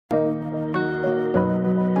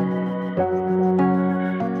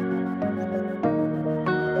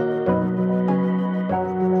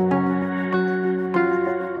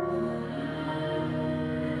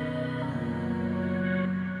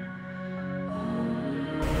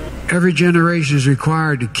Every generation is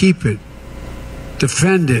required to keep it,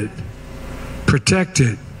 defend it, protect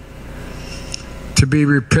it, to be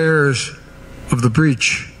repairers of the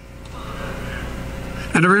breach.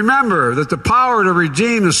 And to remember that the power to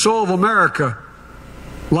redeem the soul of America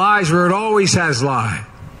lies where it always has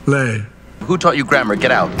lay. Who taught you grammar?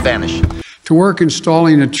 Get out. Vanish. To work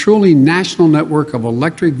installing a truly national network of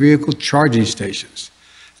electric vehicle charging stations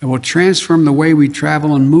that will transform the way we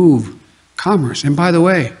travel and move commerce. And by the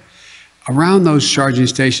way, around those charging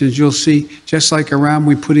stations, you'll see, just like around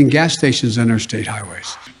we put in gas stations on our state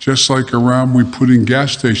highways. Just like around we put in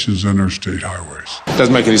gas stations on our state highways.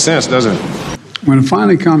 Doesn't make any sense, does it? When it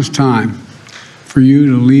finally comes time for you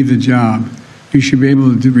to leave the job, you should be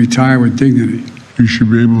able to retire with dignity. You should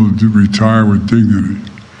be able to retire with dignity.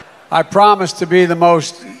 I promise to be the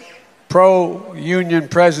most pro-union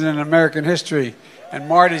president in American history, and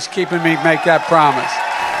Marty's keeping me make that promise.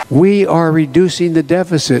 We are reducing the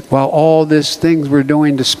deficit while all these things we're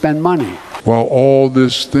doing to spend money.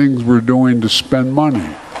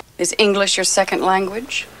 Is English your second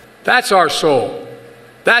language? That's our soul.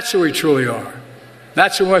 That's who we truly are.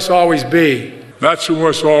 That's who must always be. That's who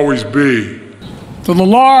must always be. To the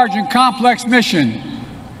large and complex mission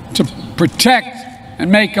to protect and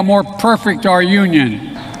make a more perfect our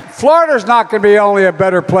union. Florida's not going to be only a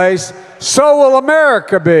better place, so will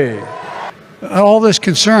America be. All this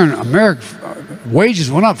concern,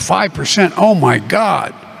 wages went up 5%. Oh my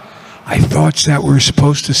God. I thought that we're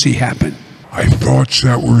supposed to see happen.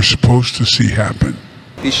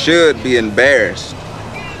 He should be embarrassed.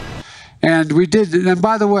 And we did, and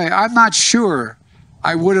by the way, I'm not sure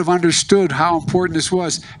I would have understood how important this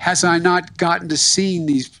was has I not gotten to see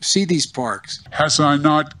these parks.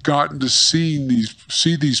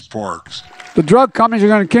 The drug companies are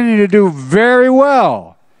going to continue to do very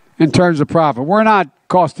well in terms of profit. We're not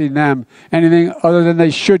costing them anything other than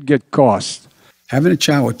they should get cost. Having a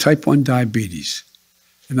child with type 1 diabetes,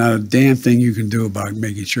 and not a damn thing you can do about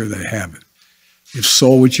making sure they have it. If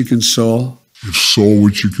soul what you can soul.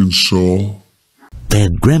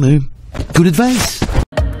 Bad grammar, good advice.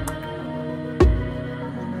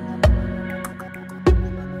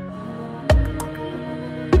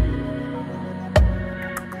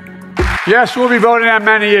 Yes, we'll be voting on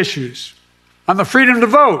many issues. On the freedom to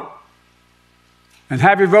vote and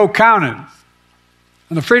have your vote counted. On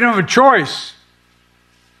the freedom of choice.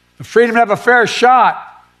 The freedom to have a fair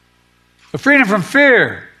shot. The freedom from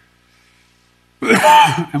fear.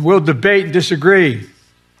 And we'll debate and disagree.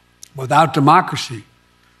 Without democracy,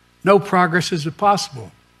 no progress is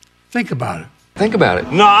possible. Think about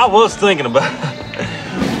it. No, I was thinking about it.